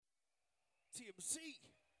TMC.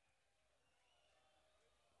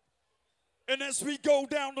 And as we go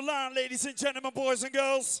down the line, ladies and gentlemen, boys and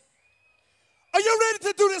girls, are you ready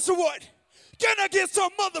to do this or what? Can I get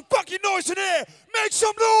some motherfucking noise in here? Make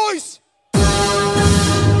some noise!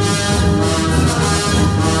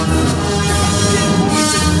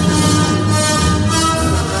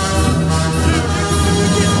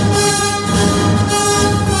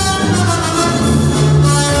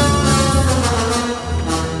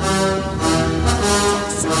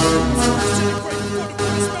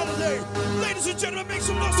 Ladies and gentlemen, make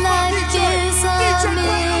some noise for my DJ. DJ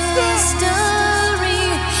mystery.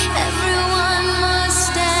 Everyone must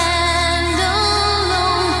stand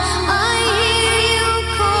alone. I hear you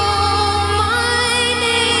call my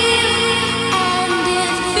name, and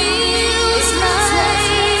it feels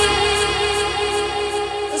like.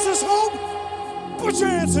 Is this home? Put your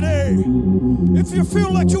hands in the air. If you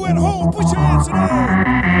feel like you're at home, put your hands in the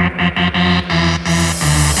air.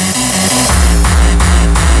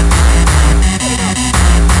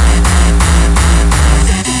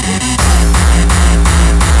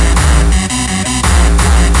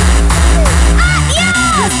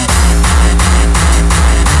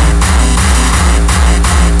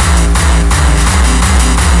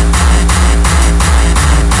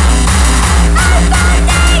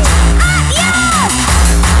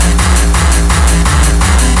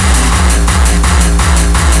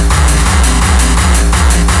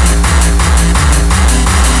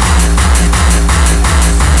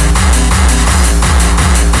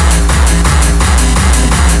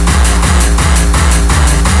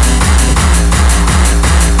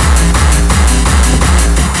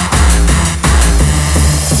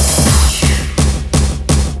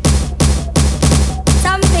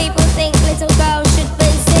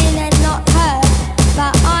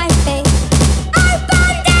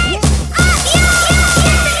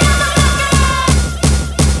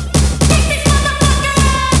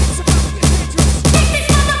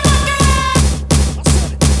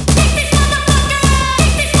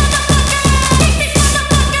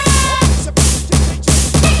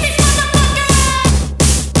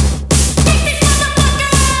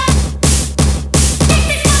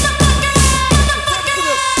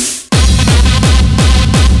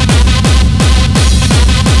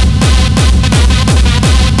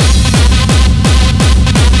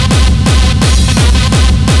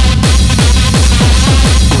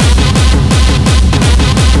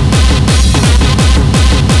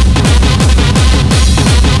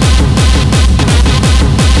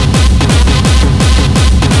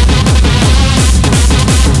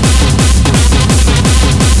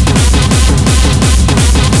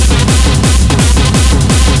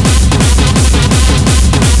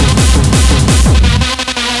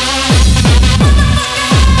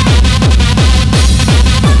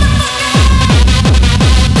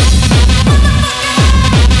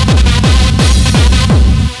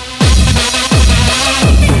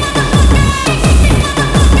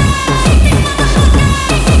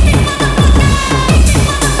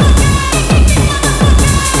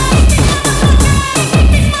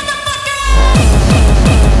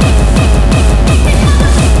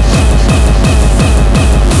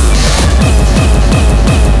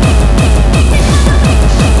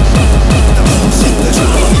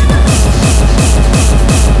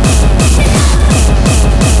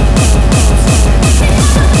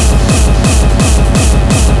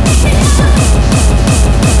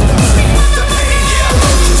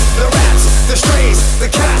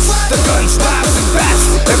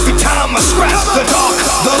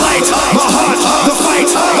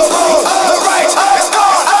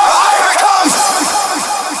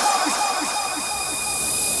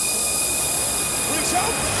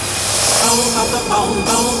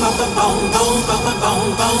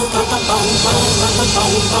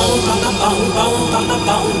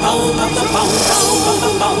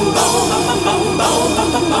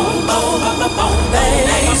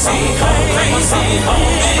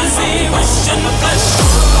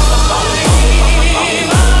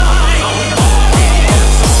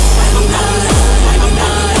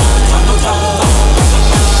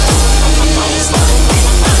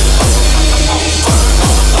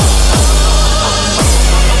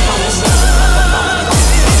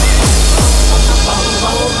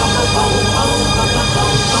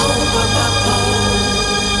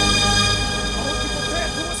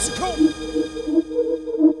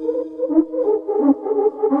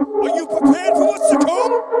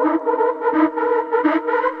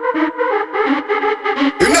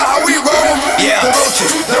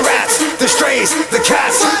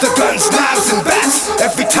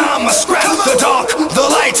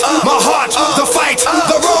 My heart, the fight,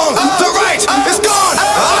 the wrong, the right.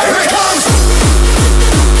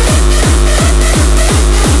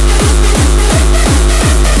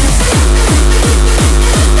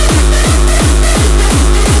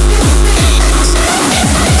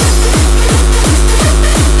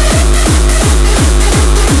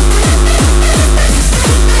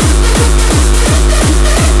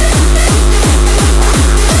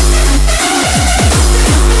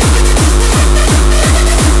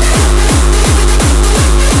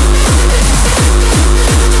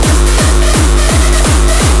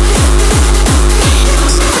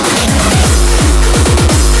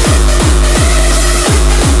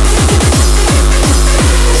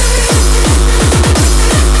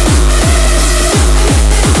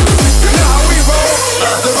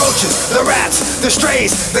 the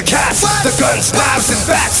strays, the cats, the guns, knives and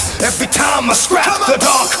bats. Every time I scrap the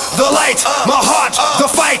dark, the light, my heart, the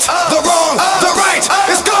fight, the wrong, the right,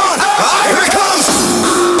 it's gone. Here it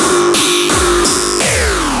comes.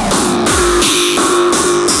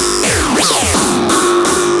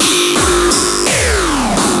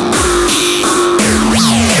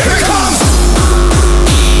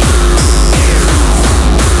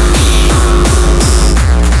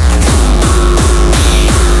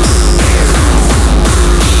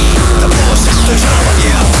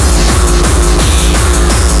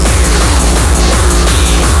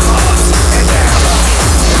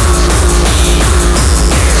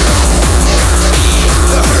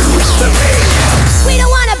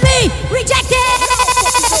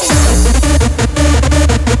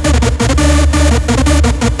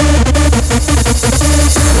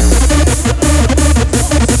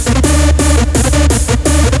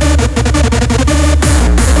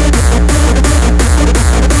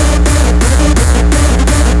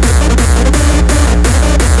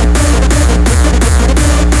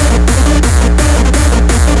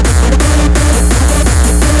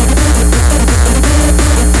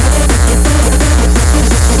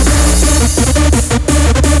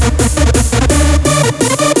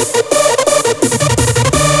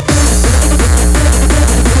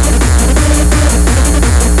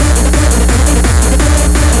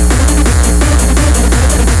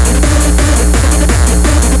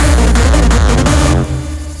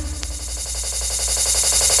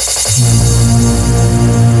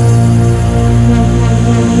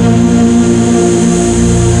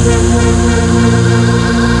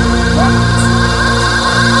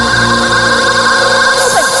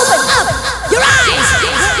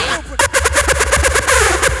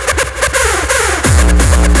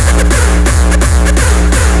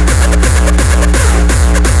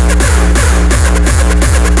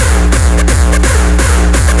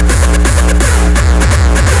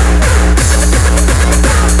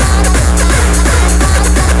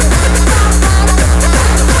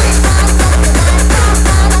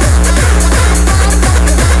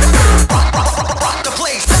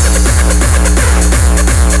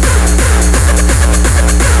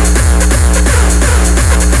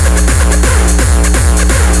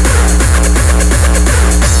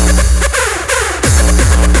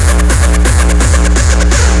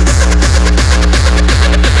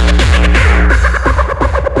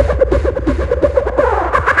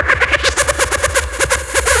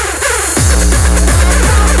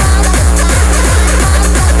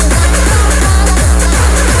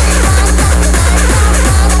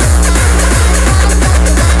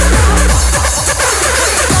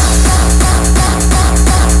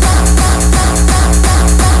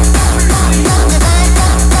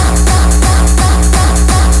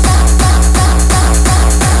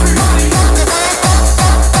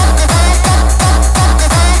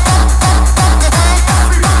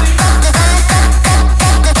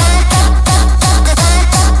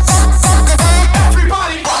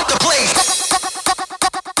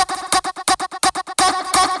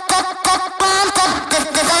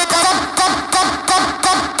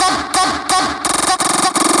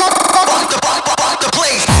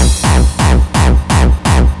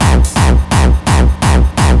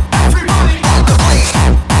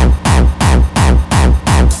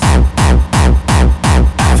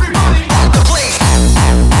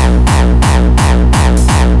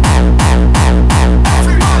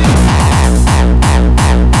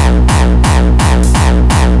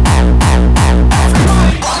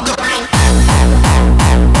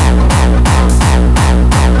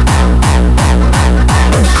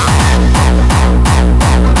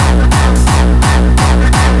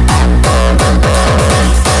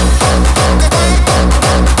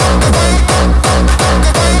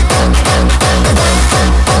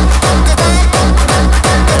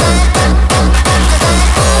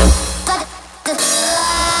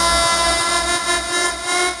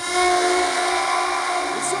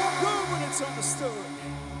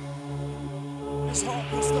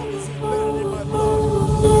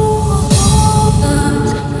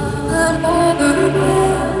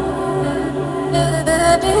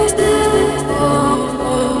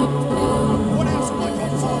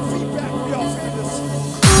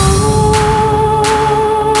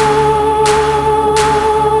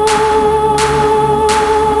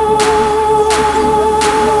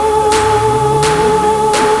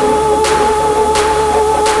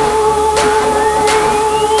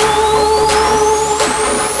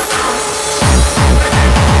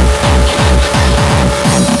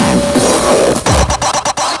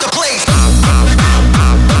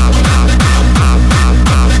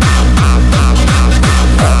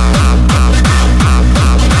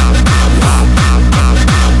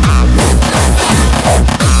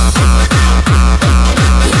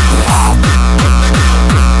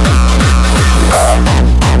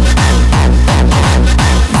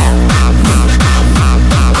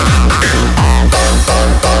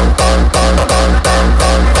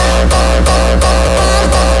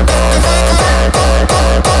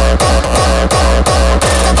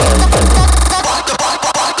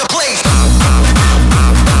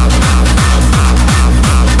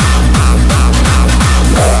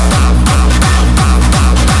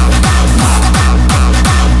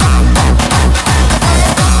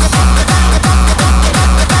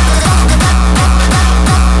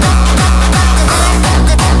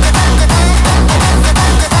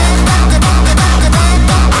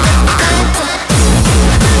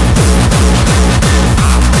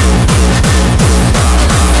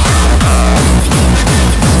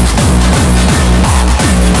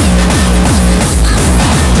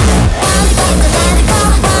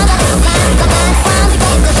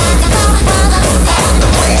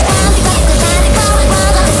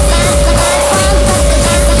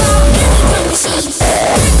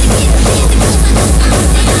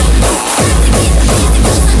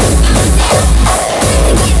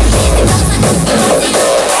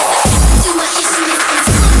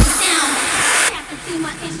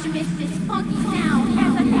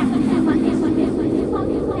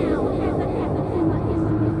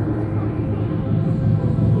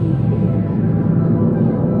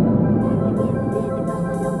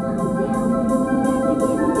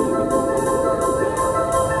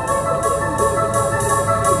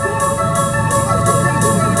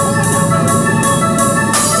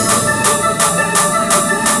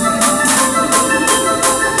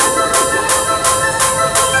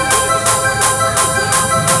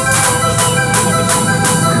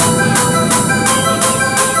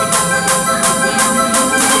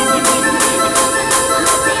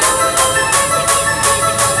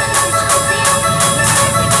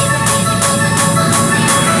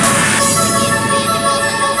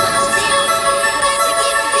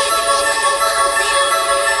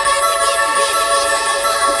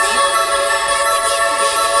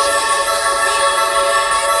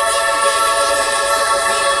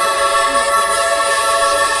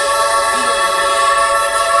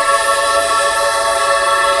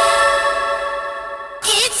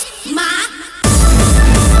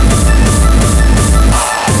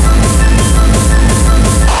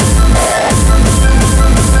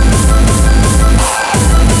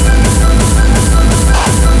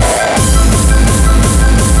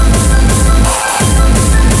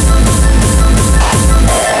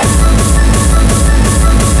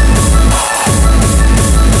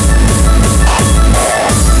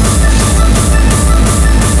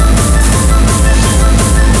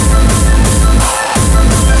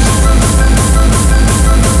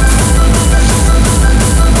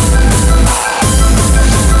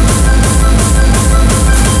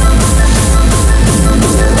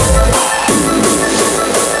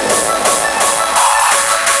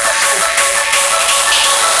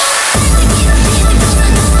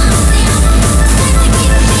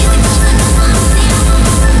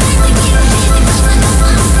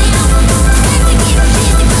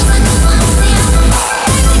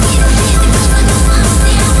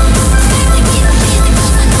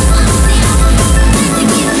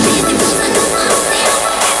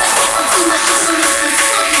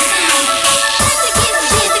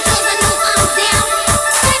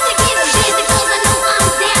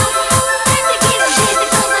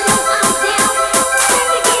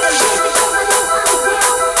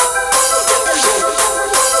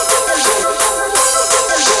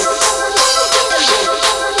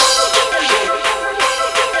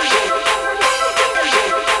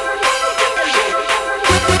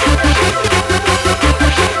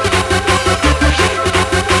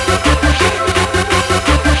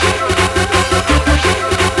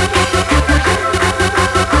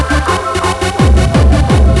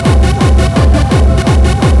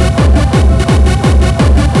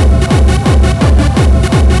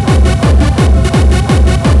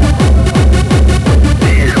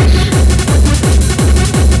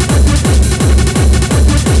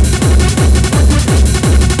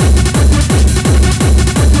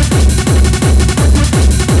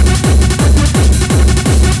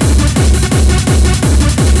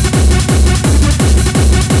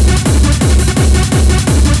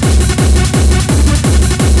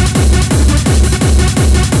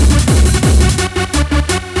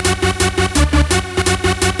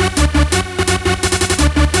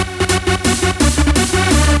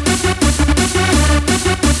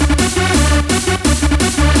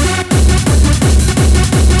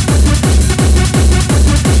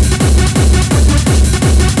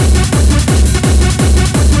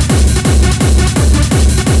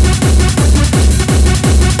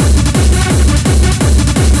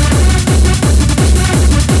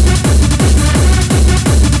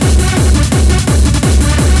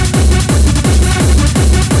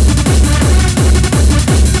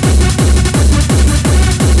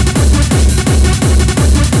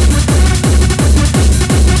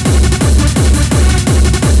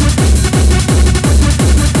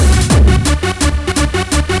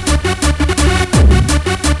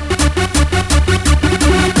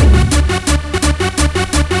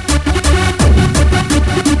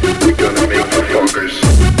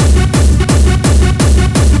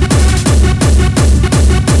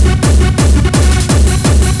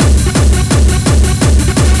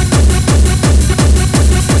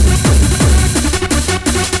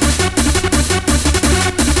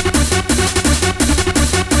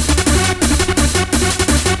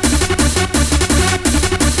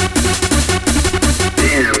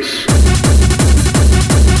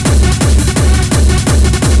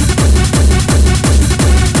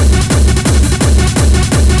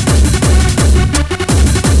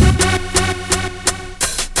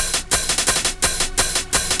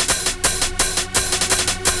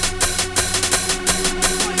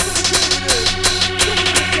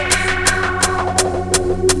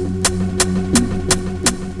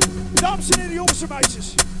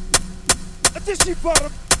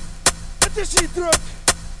 warm. Het is hier druk.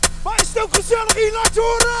 Maar is het ook gezellig hier? Laat je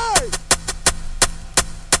horen!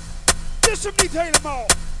 Het is hem niet helemaal.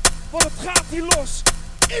 Want het gaat hier los.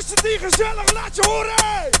 Is het hier gezellig? Laat je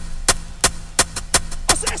horen!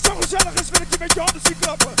 Als het echt zo gezellig is, wil ik je met je handen zien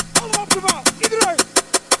klappen. Allemaal op de maat. Iedereen.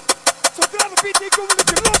 Zodra de beat niet komt, wil ik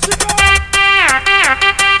je los zien gaan.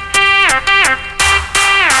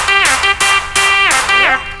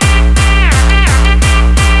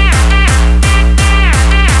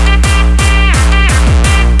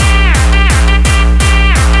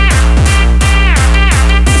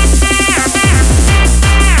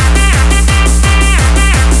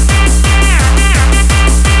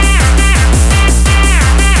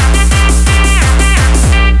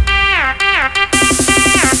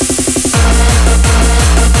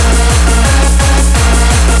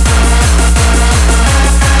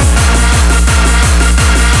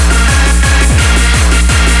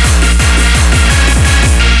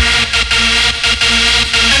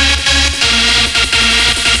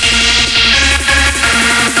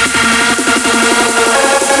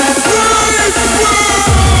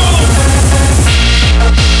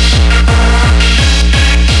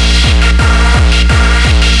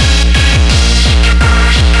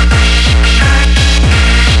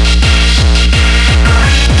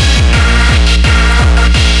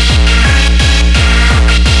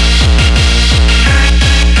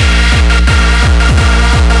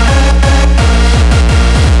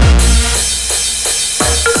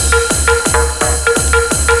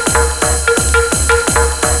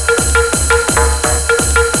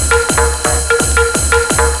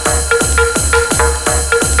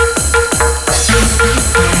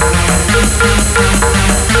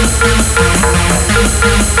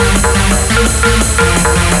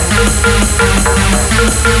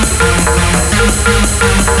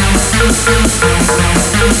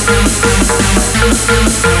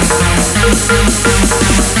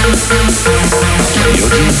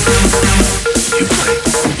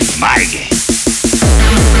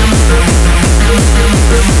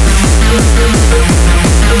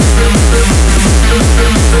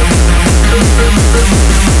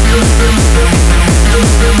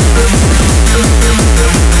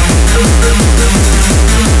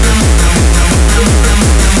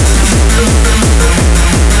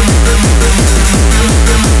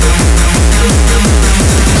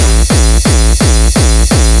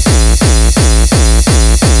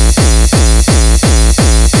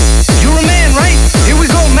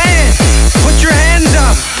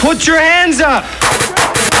 Put your hands up!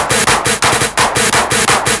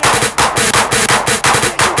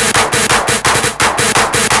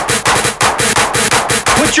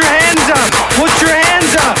 Put your hands up! Put your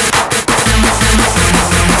hands up!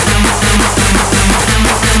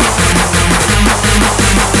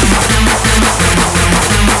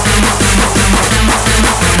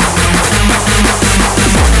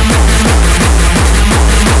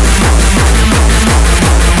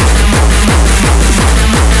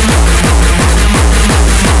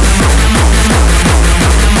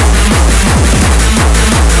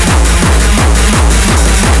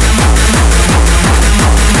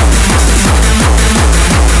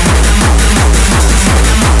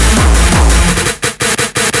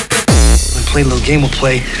 Play a little game, we'll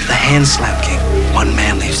play the hand slap game. One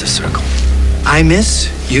man leaves the circle. I miss,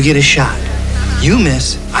 you get a shot. You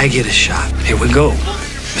miss, I get a shot. Here we go,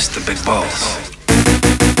 Mr. Big Balls.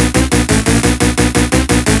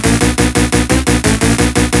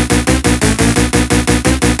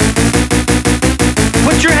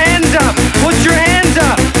 Put your hands up! Put your hands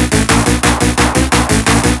up!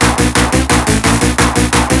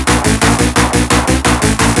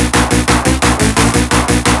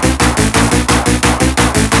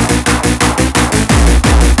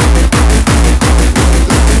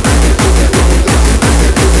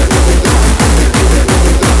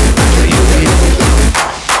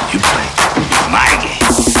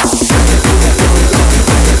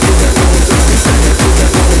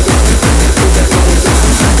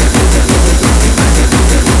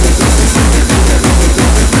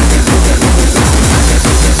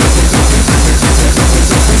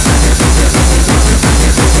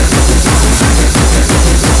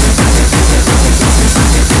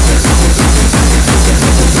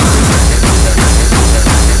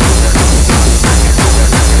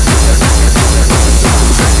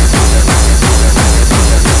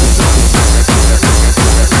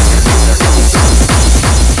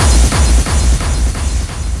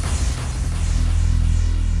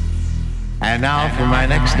 And now for my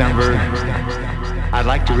next number, I'd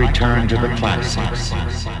like to return to the classics.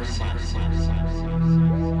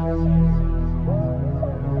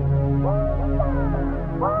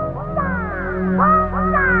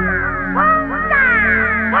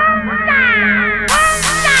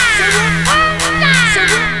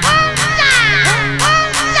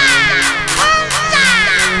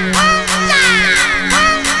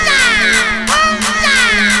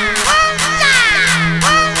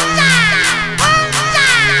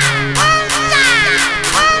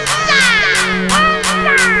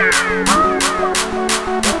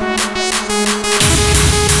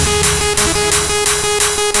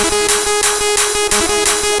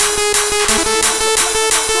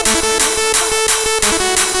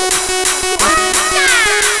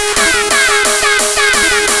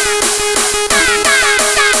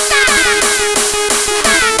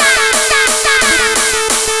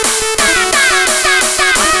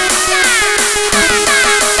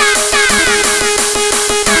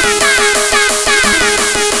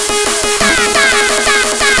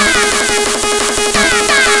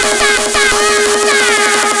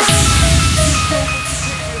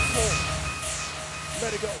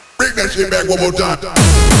 shit back one more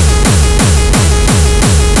time.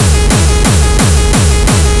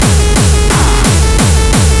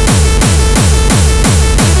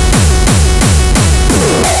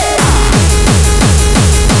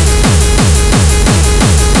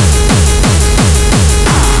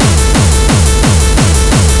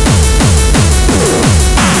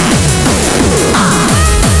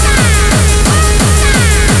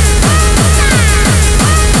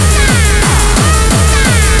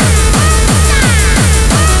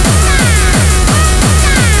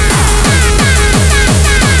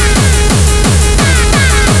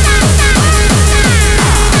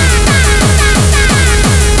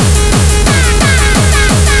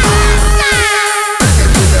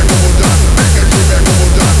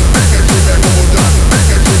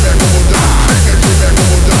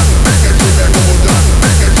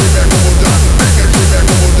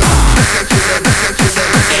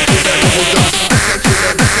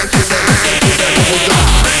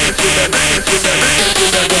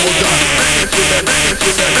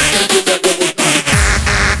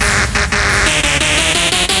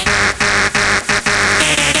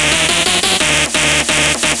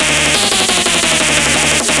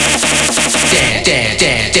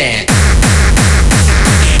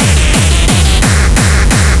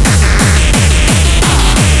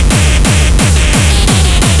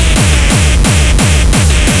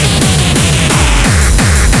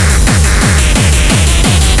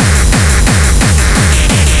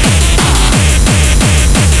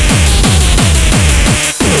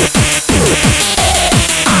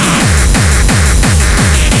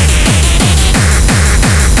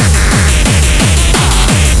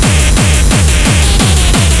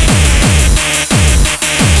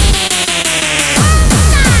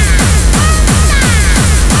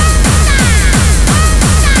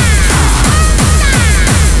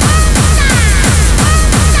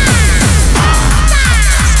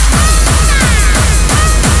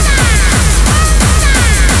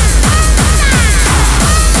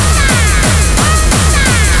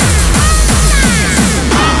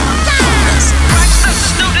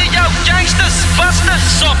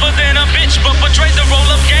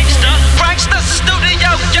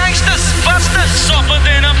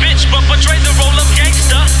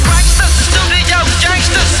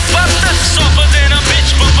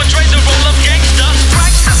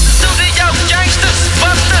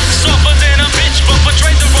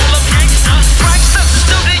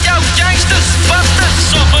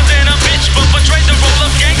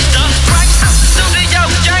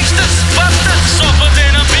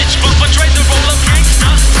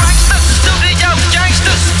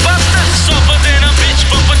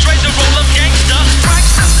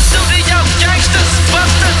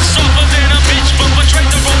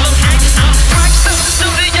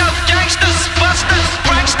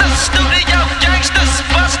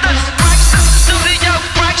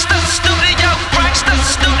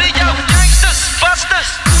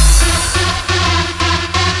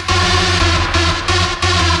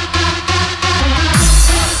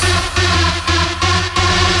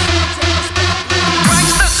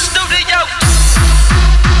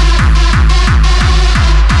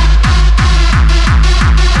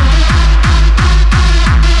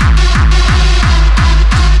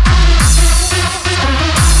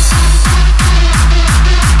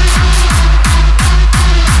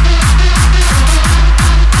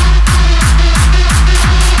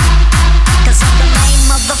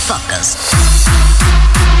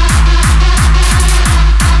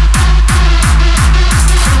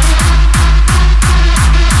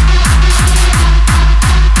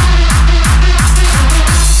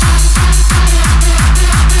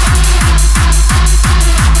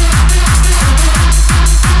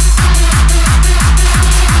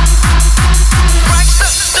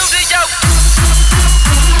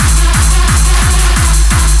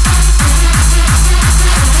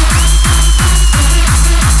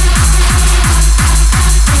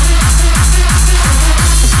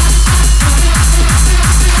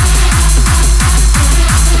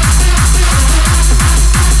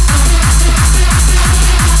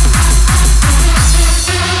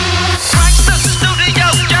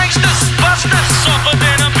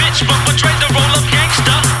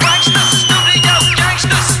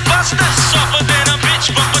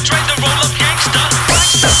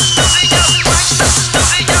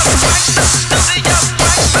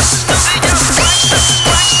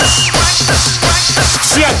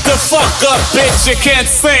 fuck up, bitch, you can't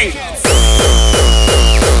sing.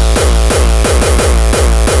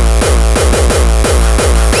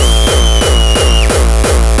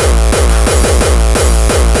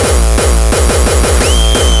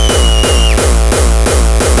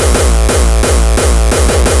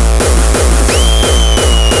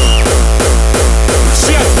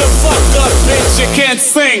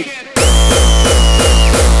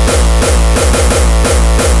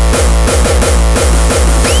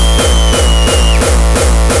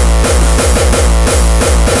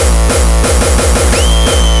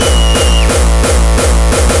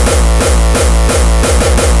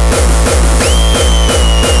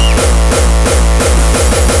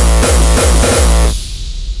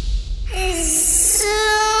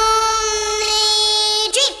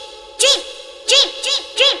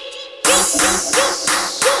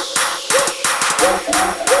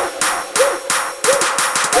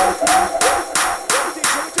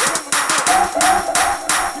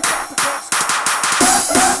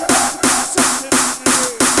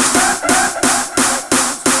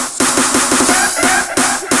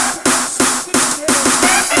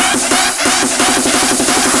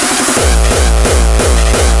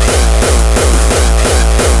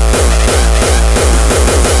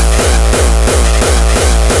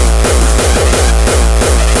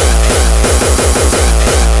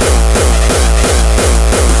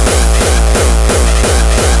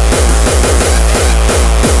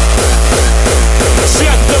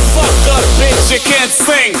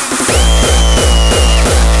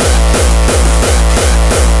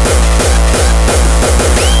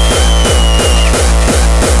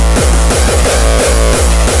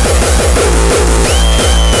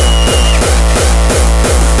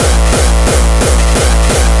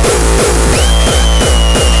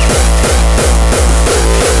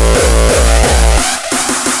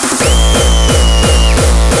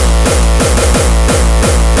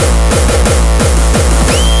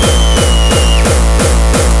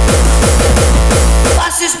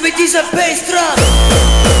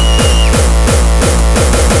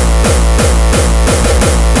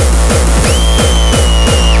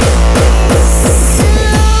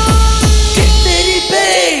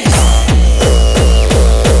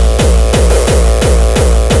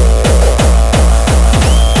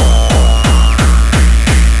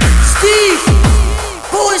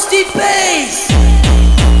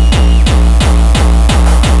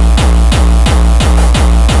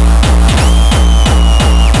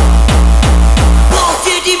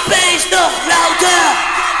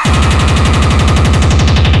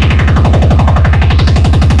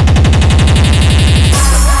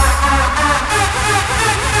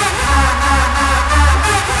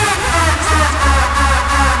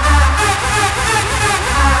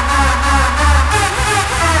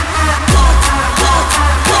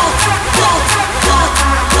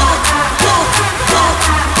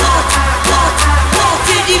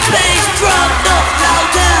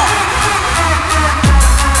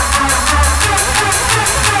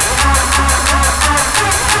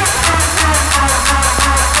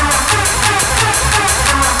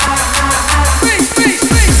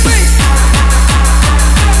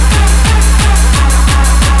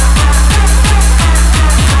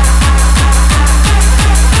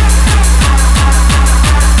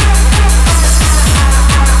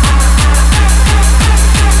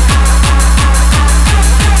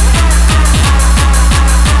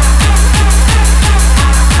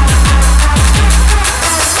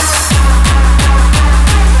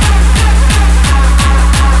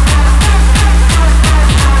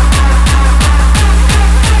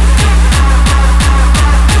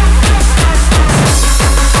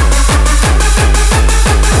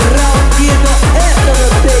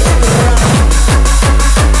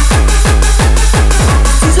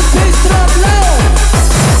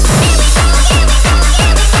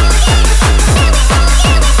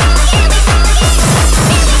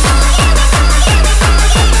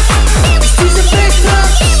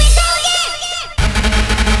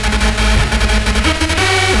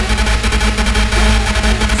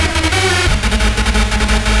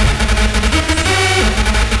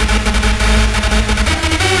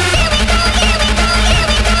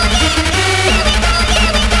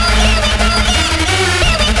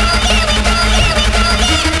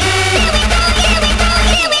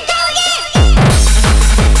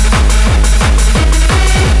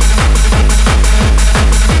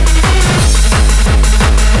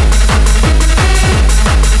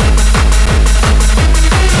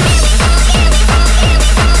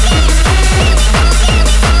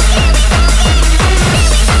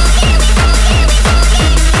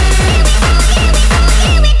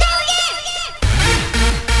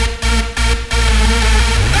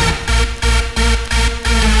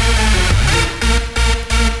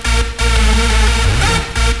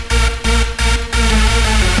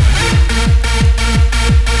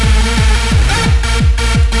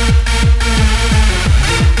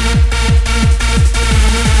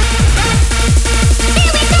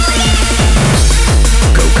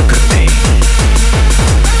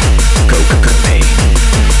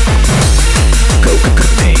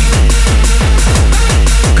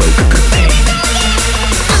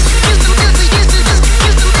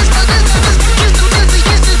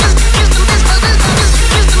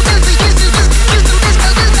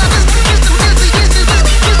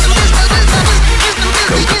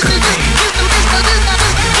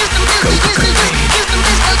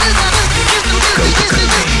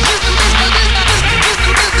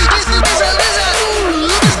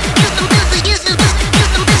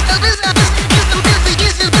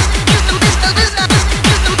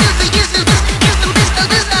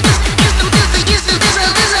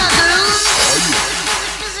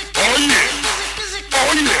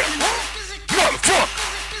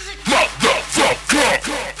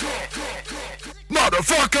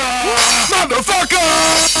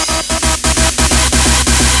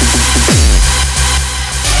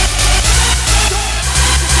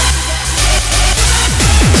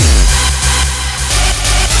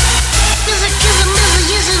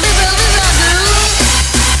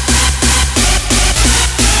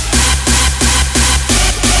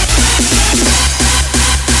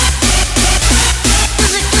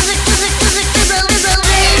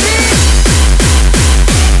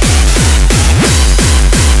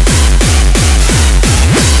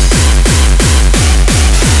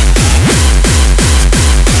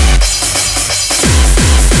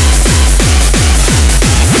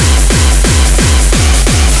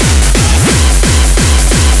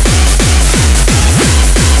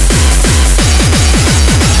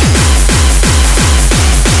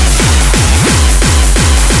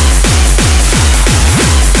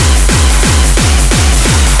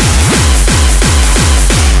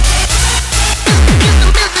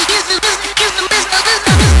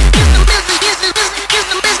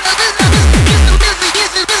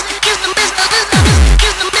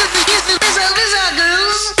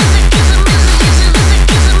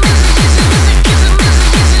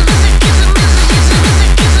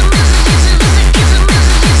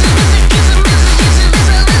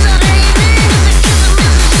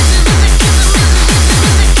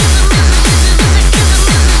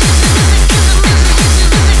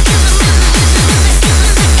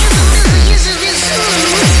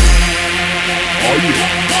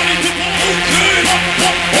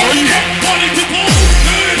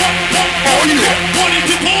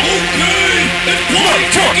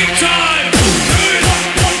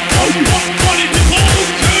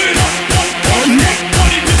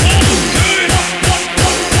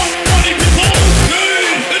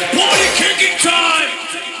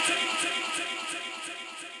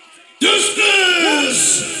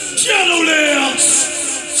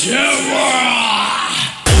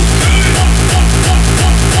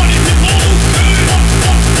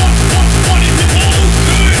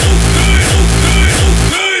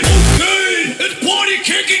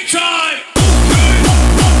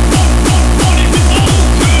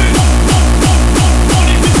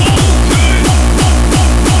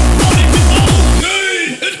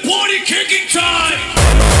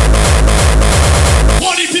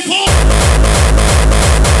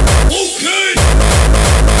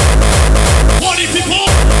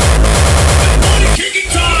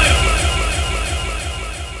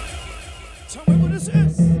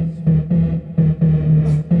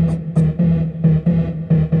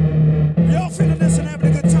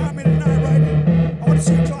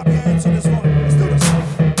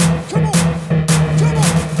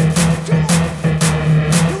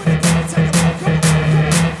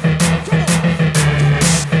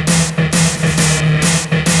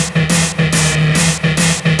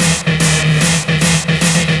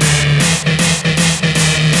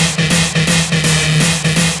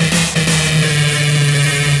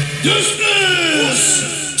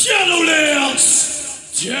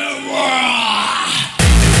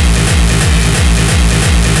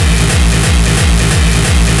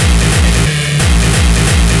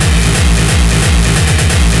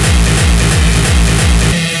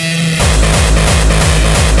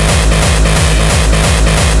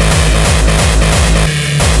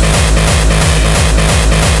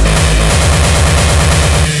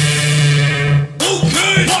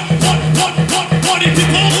 Party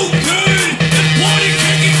people, okay.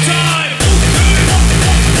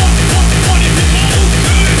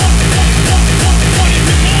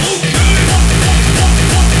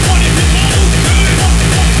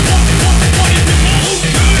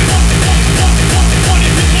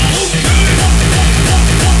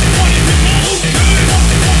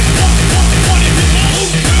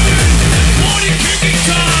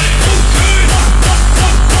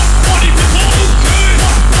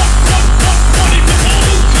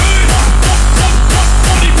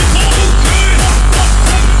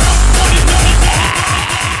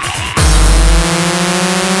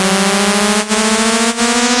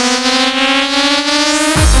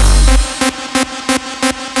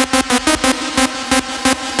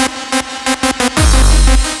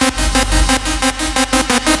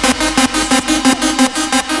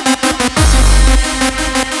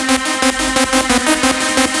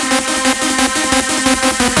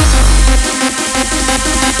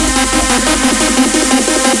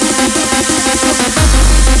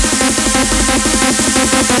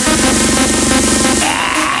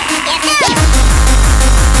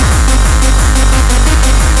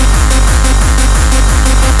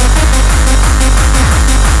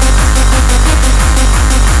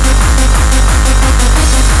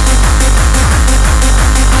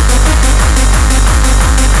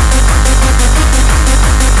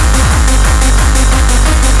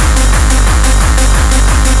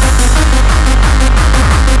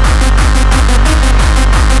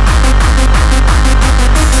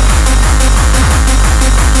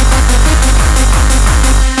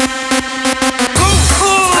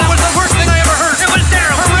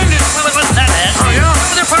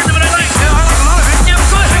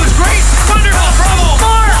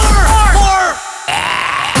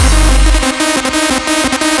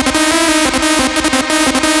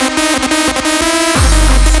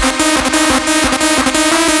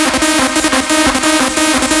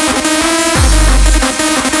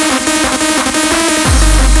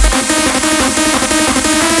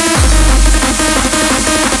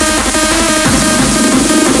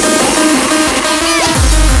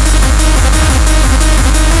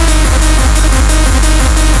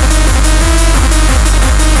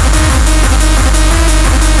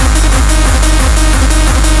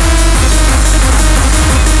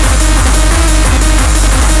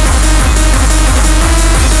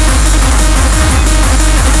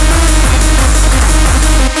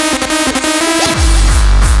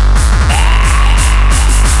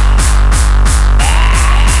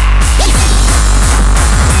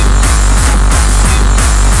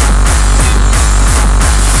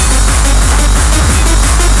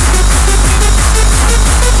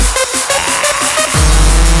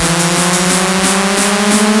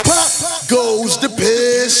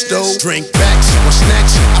 pistol. Drink backs or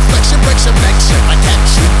snacks. I flex and break some necks. I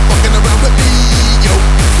catch you fucking around with me, yo.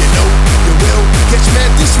 You know you will catch mad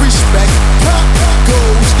disrespect. Pop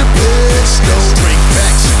goes the pistol. Drink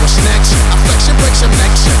backs or snacks. I flex and break some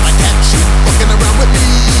necks. I catch you fucking around with me,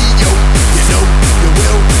 yo. You know you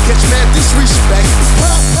will catch mad disrespect.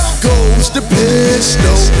 Pop goes the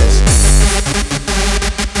pistol.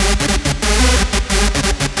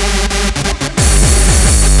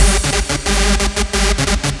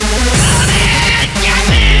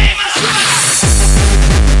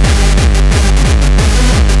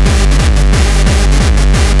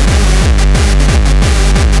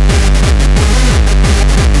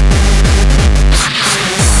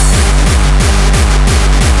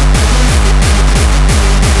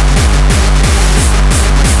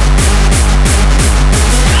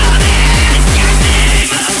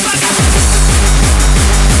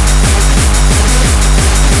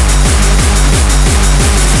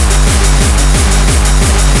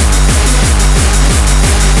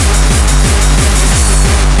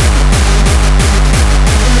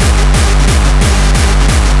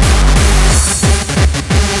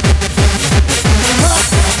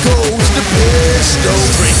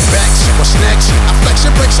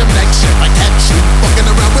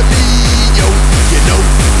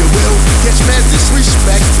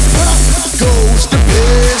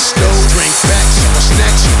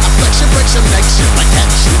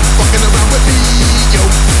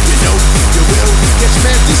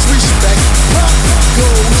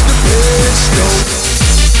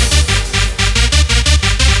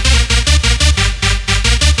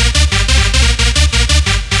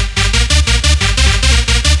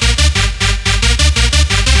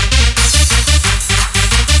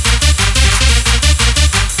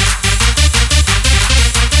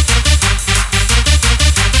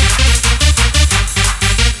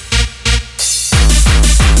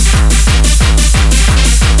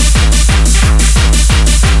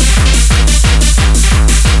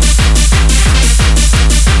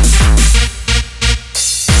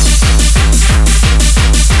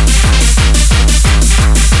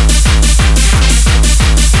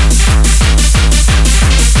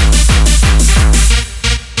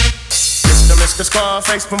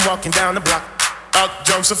 Scarface from walking down the block. Out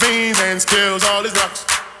jumps the fiends and steals all his rocks.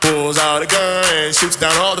 Pulls out a gun and shoots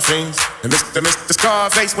down all the fiends. And Mr.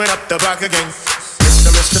 Scarface went up the block again.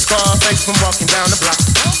 Mr. Scarface from walking down the block.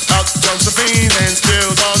 Out jumps the fiends and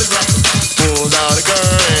steals all his rocks. Pulls out a gun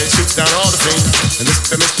and shoots down all the fiends.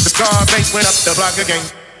 And Mr. Scarface went up the block again.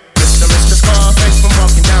 Mr. Scarface from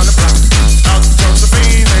walking down the block. Out jumps the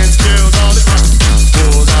fiends and steals all his rocks.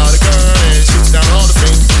 Pulls out a gun and shoots down all the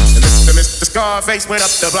fiends. And Mr. Scarface went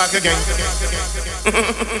up the block again.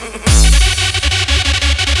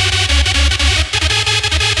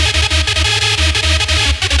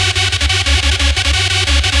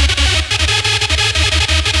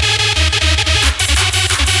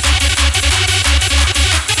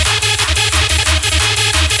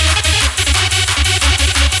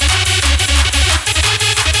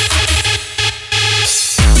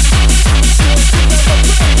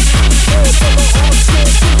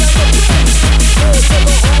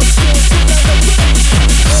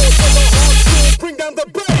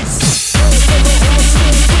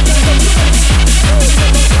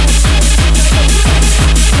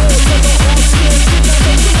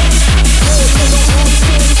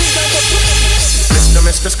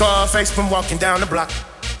 Scarface from walking down the block.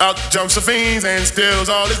 Out jumps the fiends and steals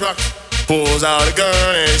all his rocks. Pulls out a gun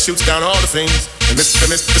and shoots down all the fiends. And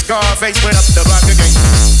Mr. Scarface went up the block again.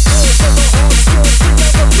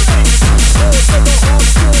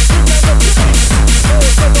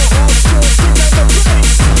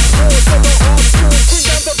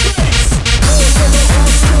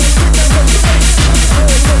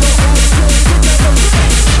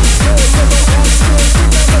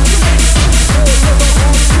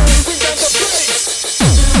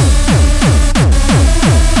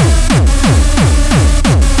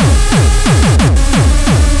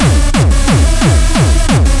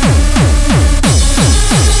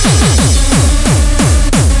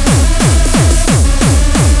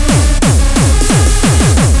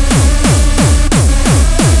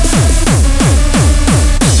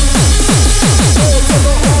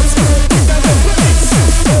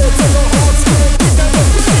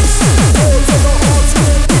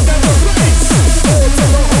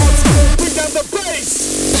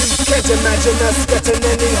 Imagine us getting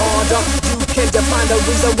any harder. You can define the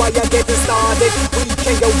reason why you're getting started. We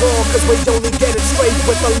can't go wrong cause we only get it straight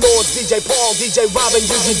with the Lords, DJ Paul, DJ Robin,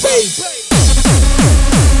 DJ Babe.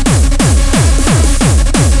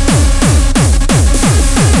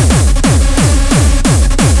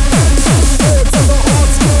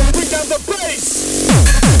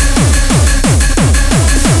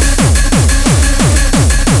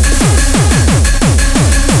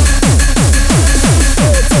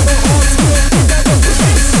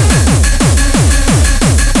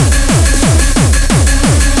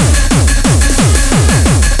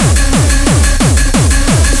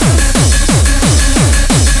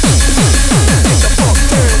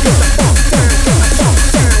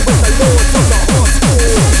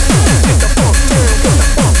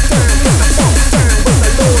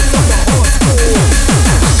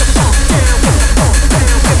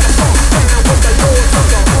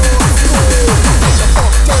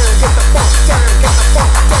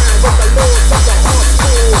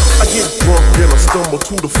 stumble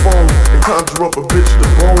to the phone and conjure up a bitch to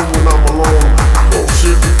bone when I'm alone. Oh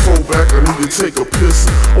shit, pull back, I need to take a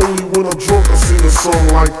piss. Only when I'm drunk I sing a song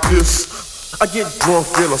like this. I get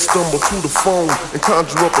drunk and I stumble to the phone and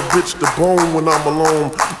conjure up a bitch to bone when I'm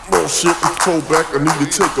alone. Oh shit, pull back, I need to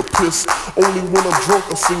take a piss. Only when I'm drunk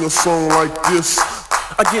I sing a song like this.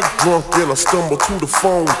 I get drunk and I stumble to the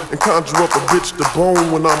phone and conjure up a bitch to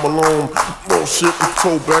bone when I'm alone. Oh shit,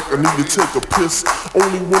 pull back, I need to take a piss.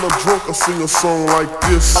 Only when I'm drunk I sing a song like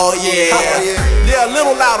this. Oh yeah, yeah, a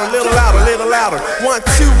little louder, little louder, little louder. 1,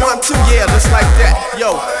 2, 1, 2, yeah, just like that.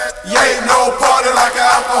 Yo, Ain't no party like an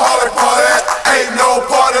alcoholic party. Ain't no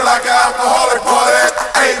party like an alcoholic party.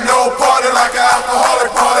 Ain't no party like an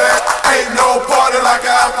alcoholic party. Ain't no party like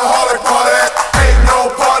an alcoholic party. Ain't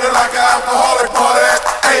no party like an alcoholic party.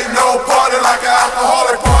 Ain't no party like an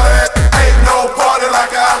alcoholic party. Ain't no party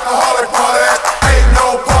like an alcoholic party. Ain't no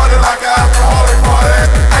party like an alcoholic party.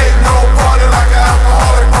 Ain't no party like an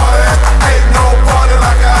alcoholic party. Ain't no party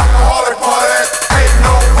like an alcoholic party. Ain't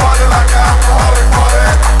no party like an alcoholic party.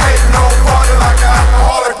 Ain't no party like an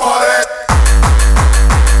alcoholic party.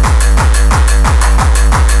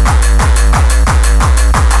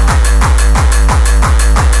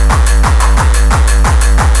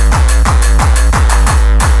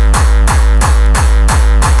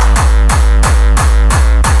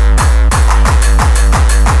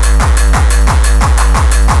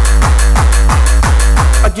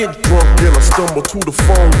 I get drunk and I stumble to the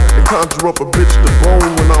phone and conjure up a bitch to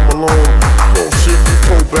bone when I'm alone. Oh shit,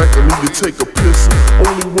 pull back, I need to take a piss.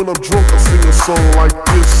 Only when I'm drunk I sing a song like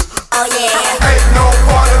this. oh yeah. Ain't no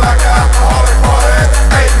party like an alcoholic party.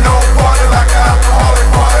 Ain't no party like an alcoholic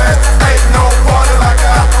party. Ain't no party like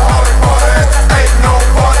an alcoholic party. Ain't no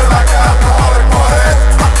party like an alcoholic party.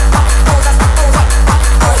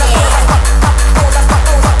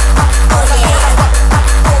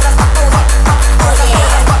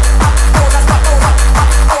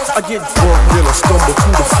 I get drunk and I stumble to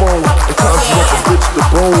the phone and conjure up a bitch to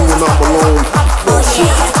bone when I'm alone. Oh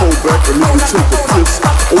shit, pull back, I need to take a piss.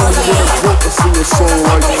 Only when I'm drunk I sing a song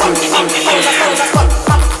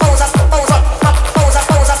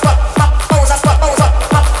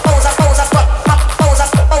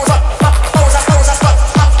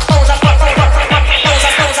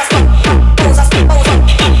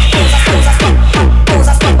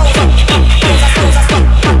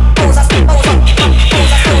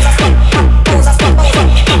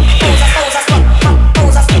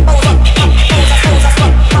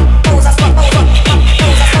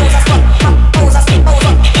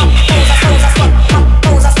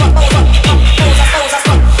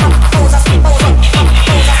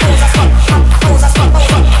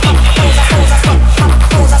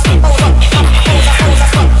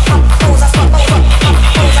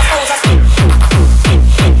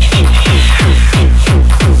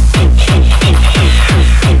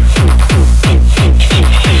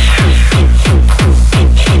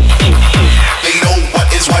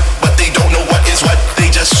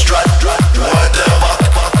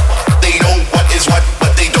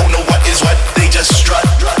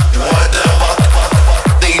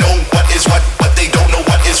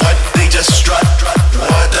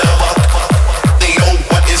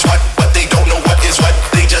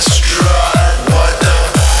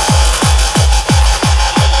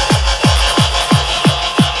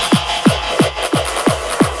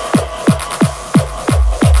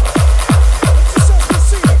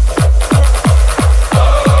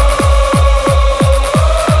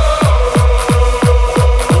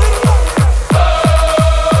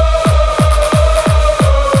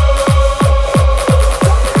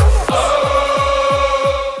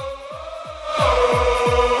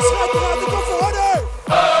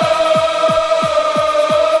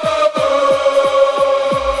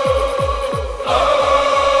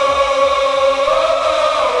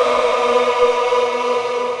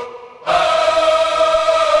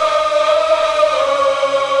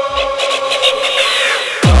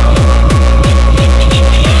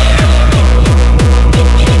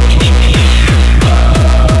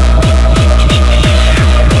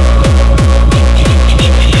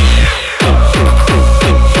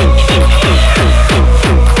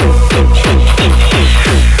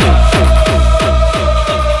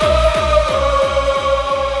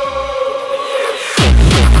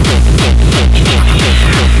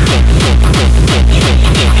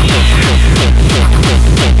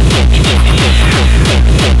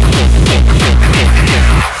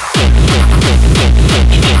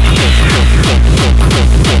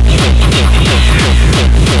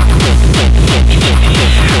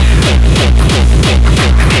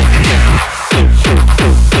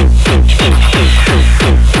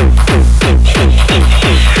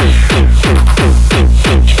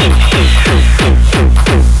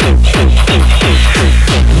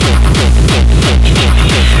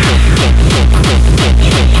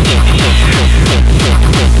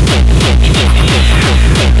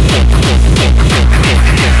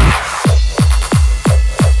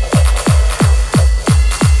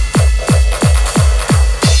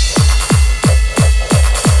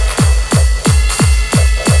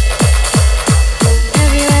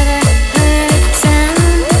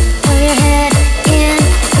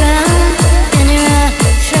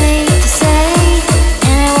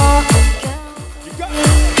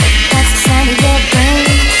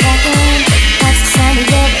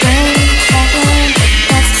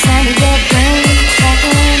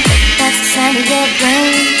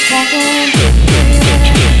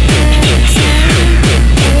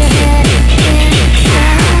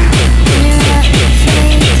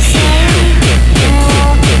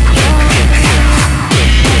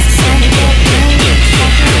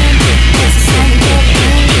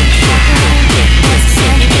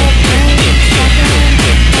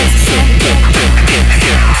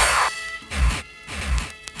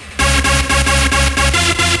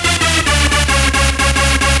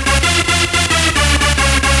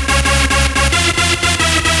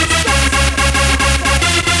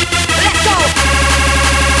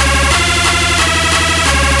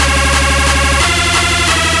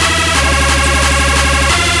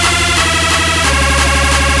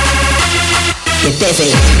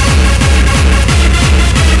dizzy.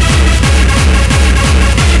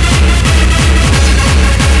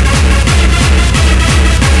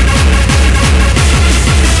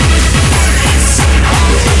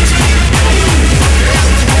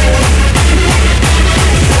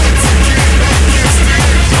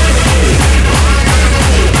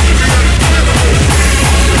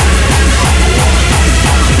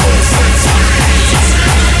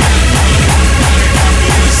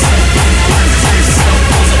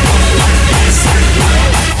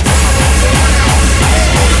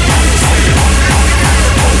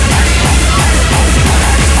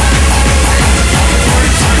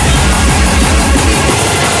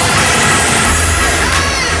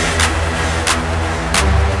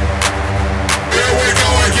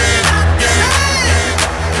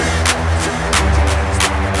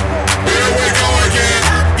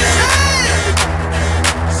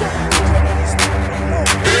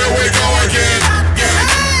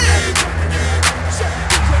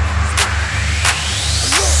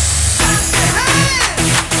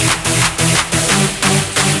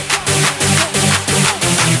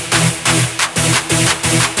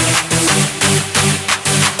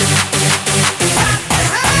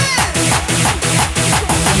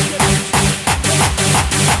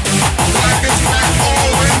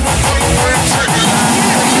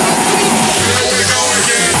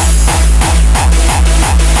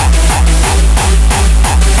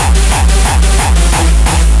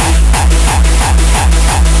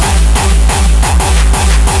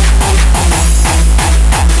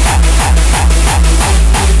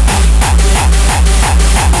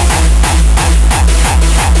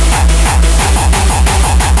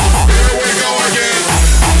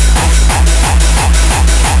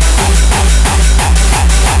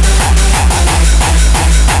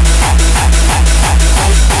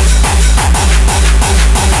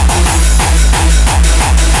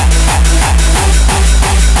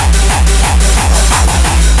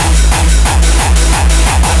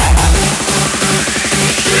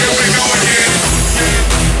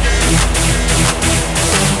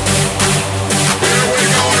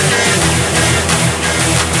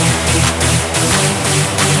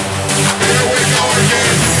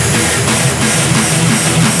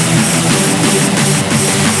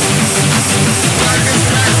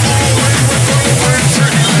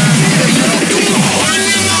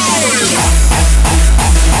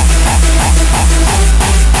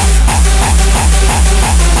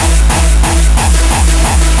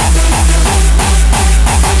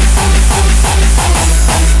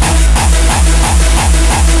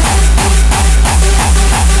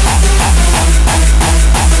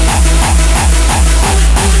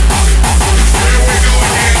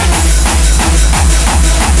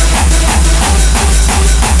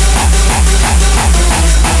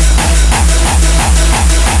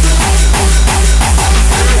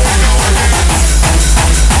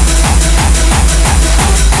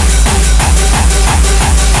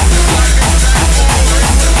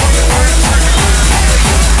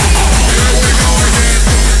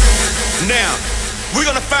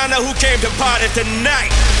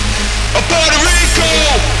 Tonight, a Puerto Rico,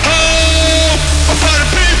 oh, a Puerto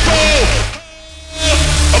people,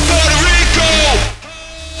 a Puerto Rico,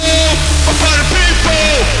 oh, a Puerto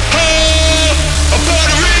people, oh, a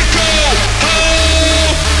Puerto Rico,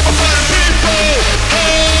 oh, a Puerto people, oh,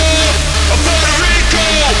 a Puerto Rico,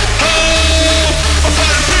 oh, a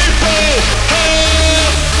Puerto people, oh,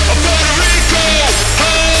 a Puerto Rico,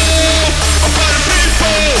 oh, a Puerto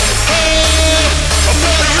people, oh, a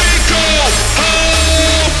Puerto Rico.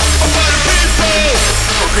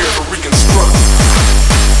 Prepare for reconstruct.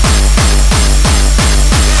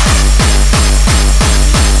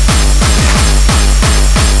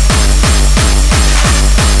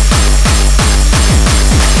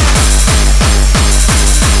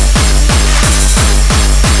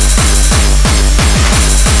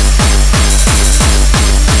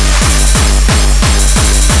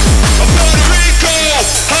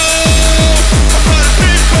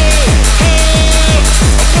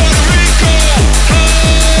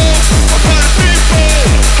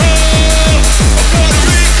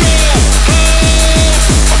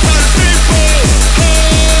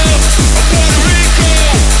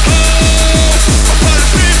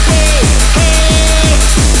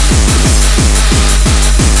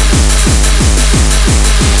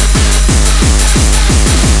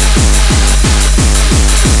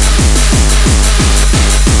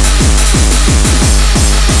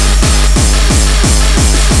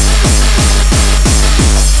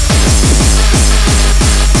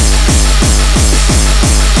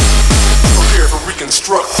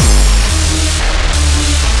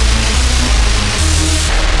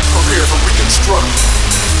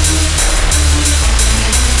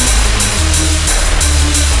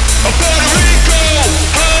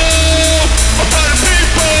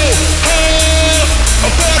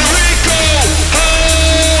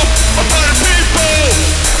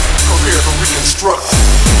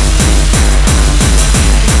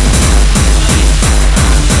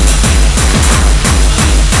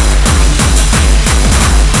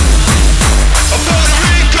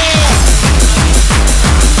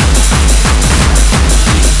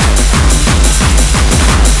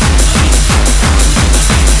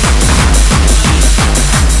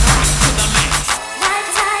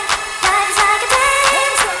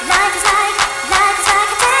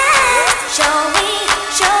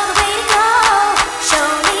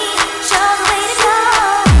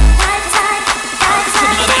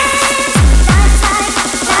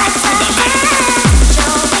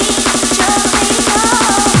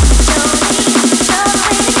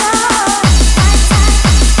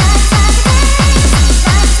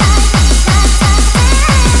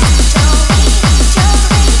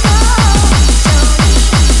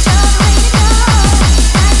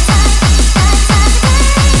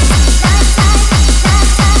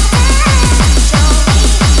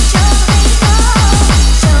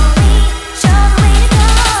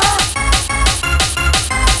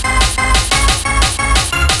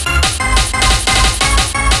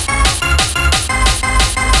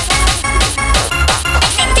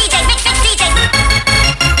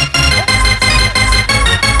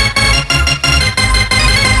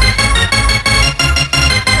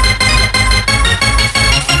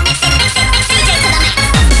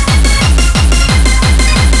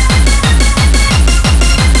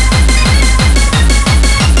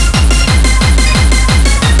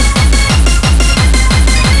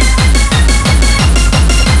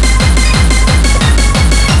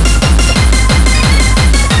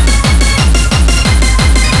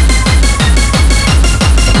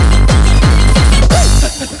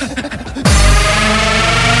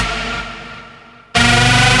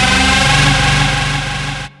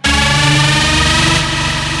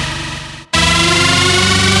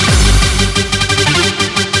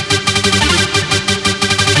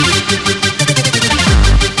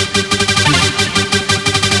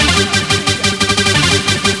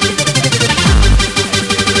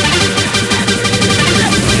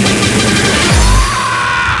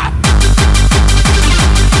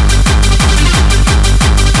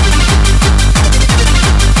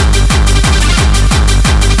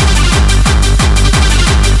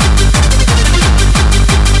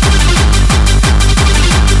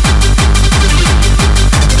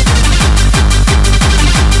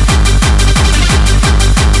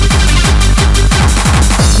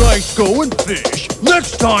 go and fish.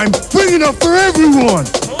 Next time, bring enough for everyone.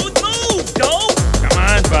 Smooth move, dope. Come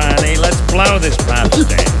on, Barney. Let's blow this pop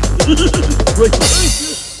stand.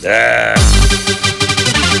 There.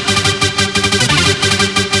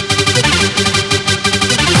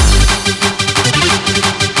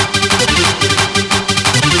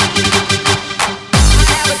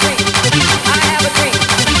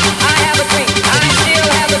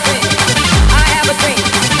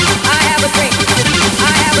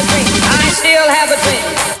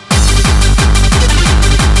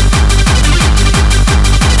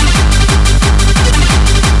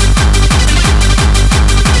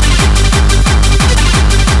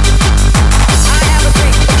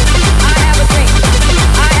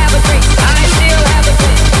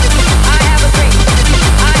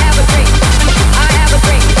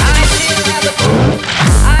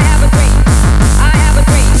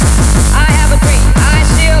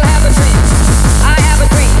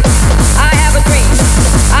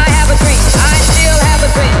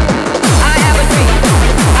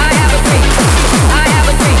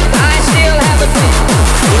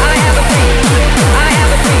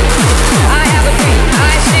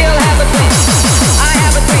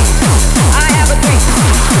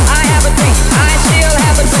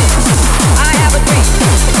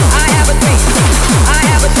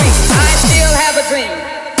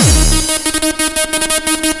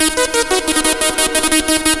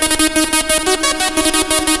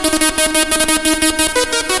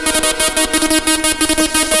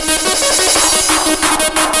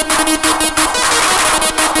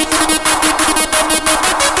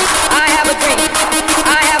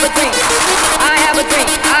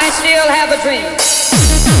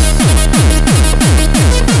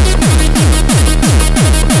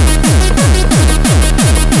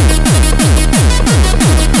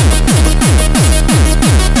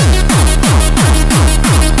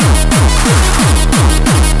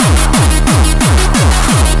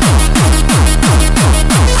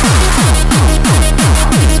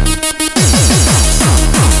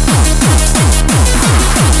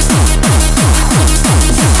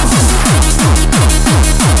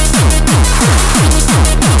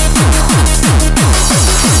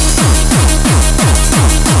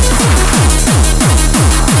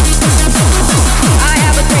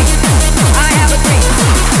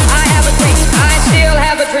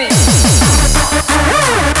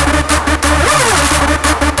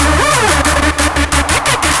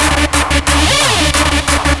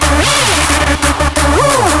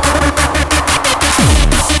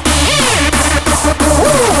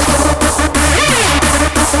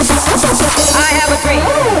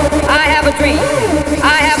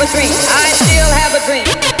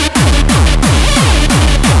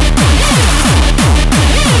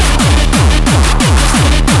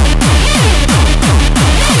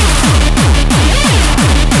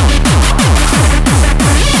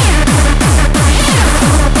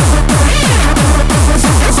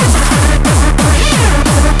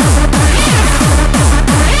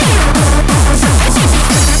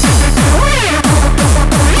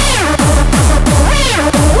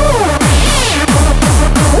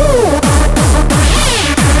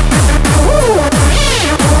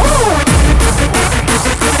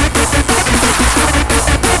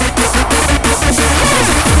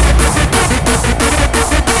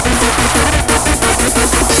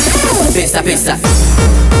 Pizza.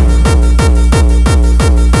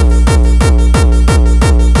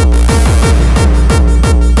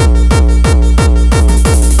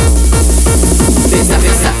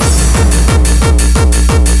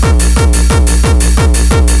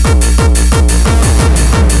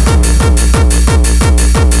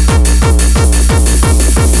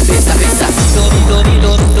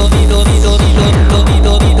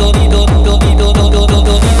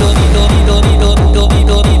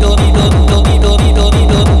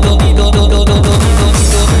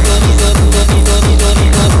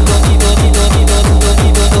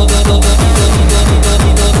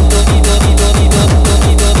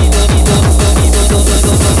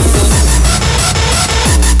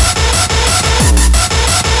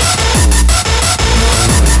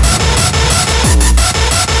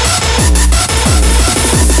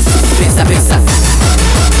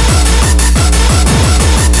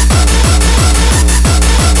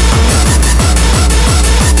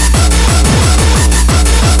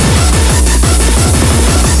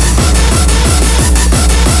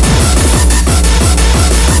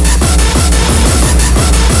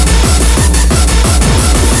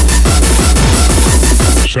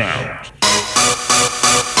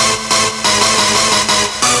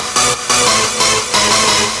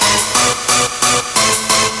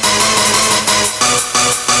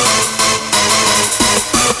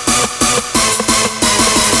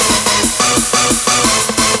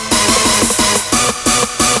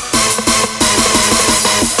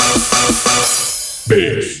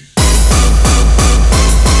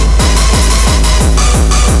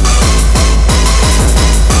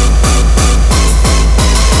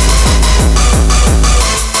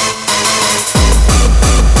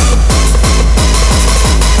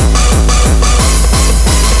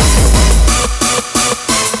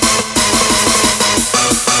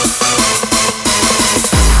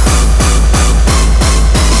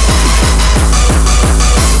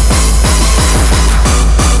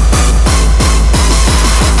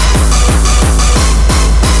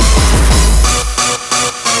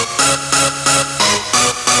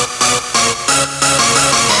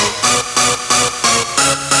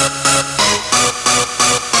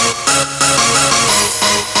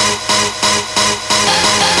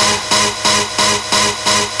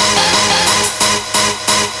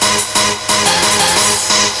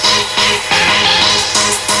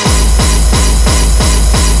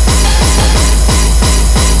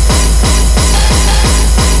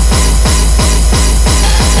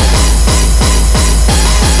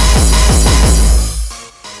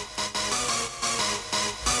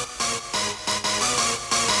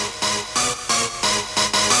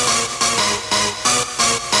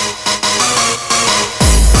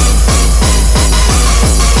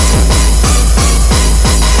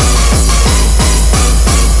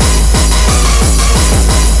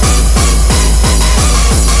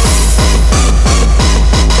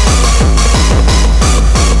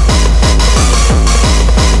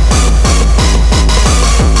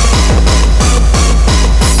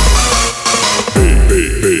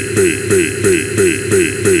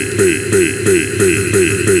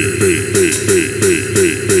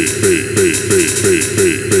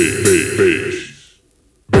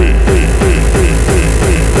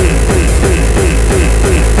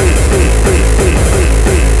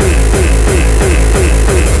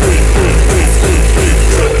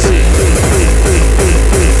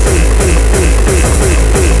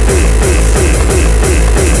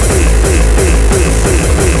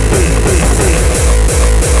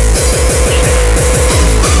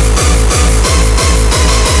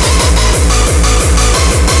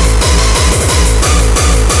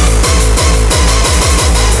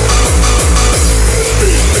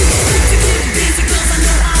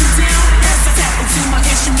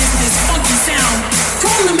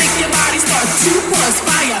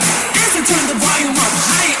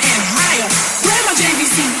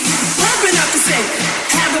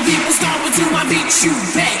 want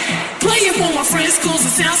you back. Play it for my friends cause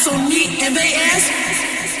it sounds so neat. And they ask,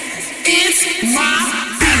 it's my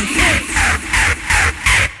beat.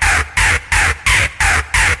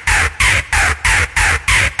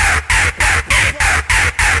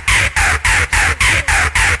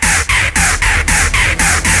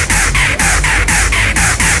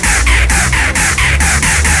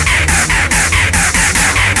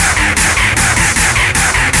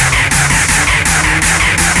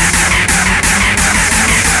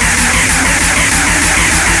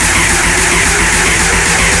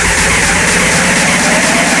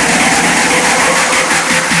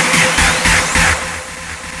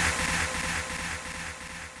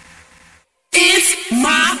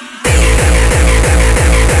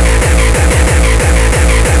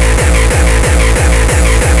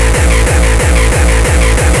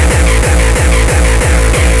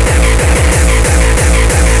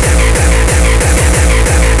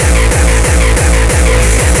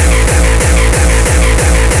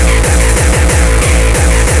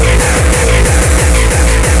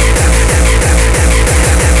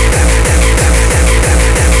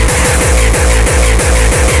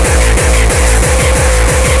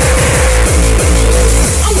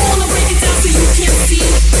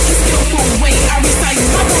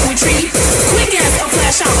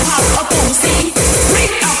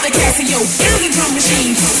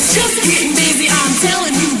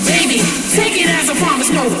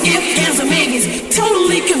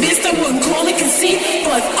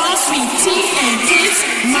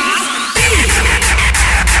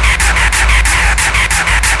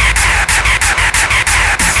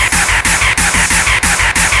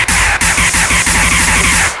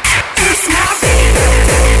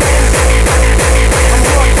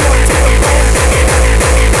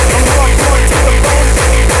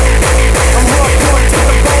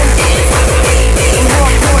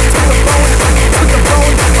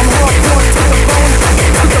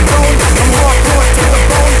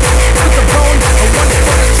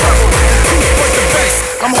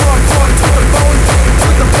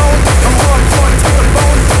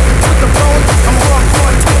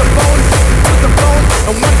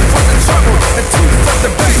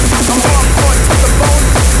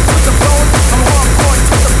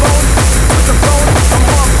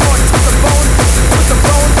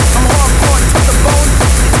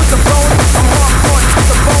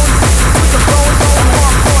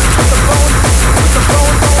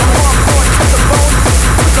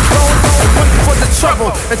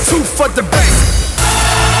 and two for the bass.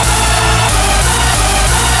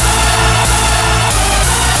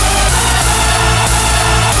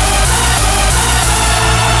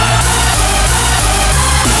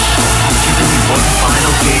 One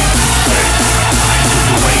final game to play. Find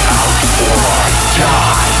the way out or I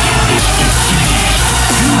die in this disease.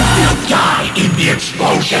 You will die in the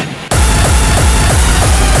explosion.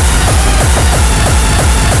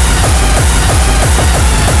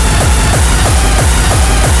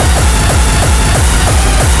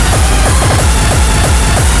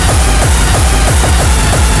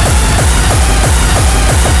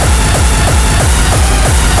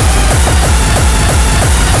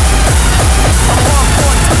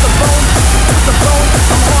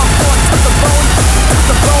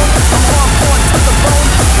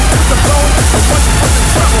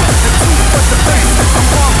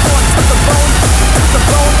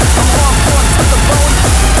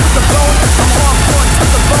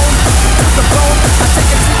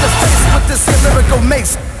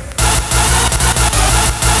 Mace.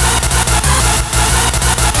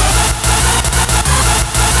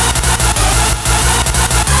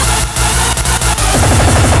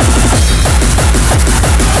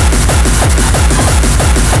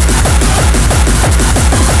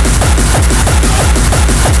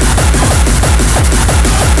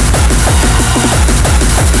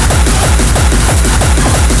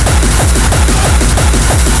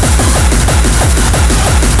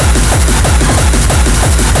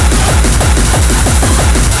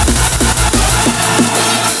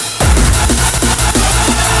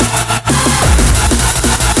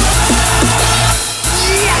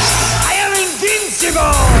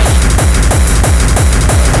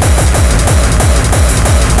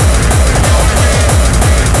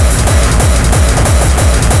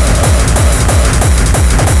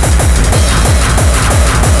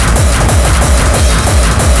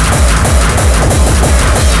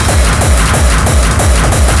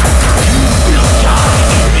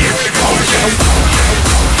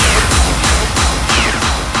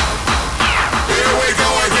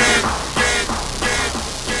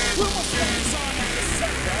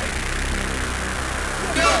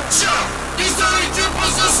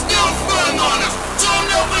 Don't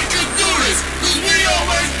know we can do this, 'cause we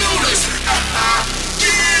always do this.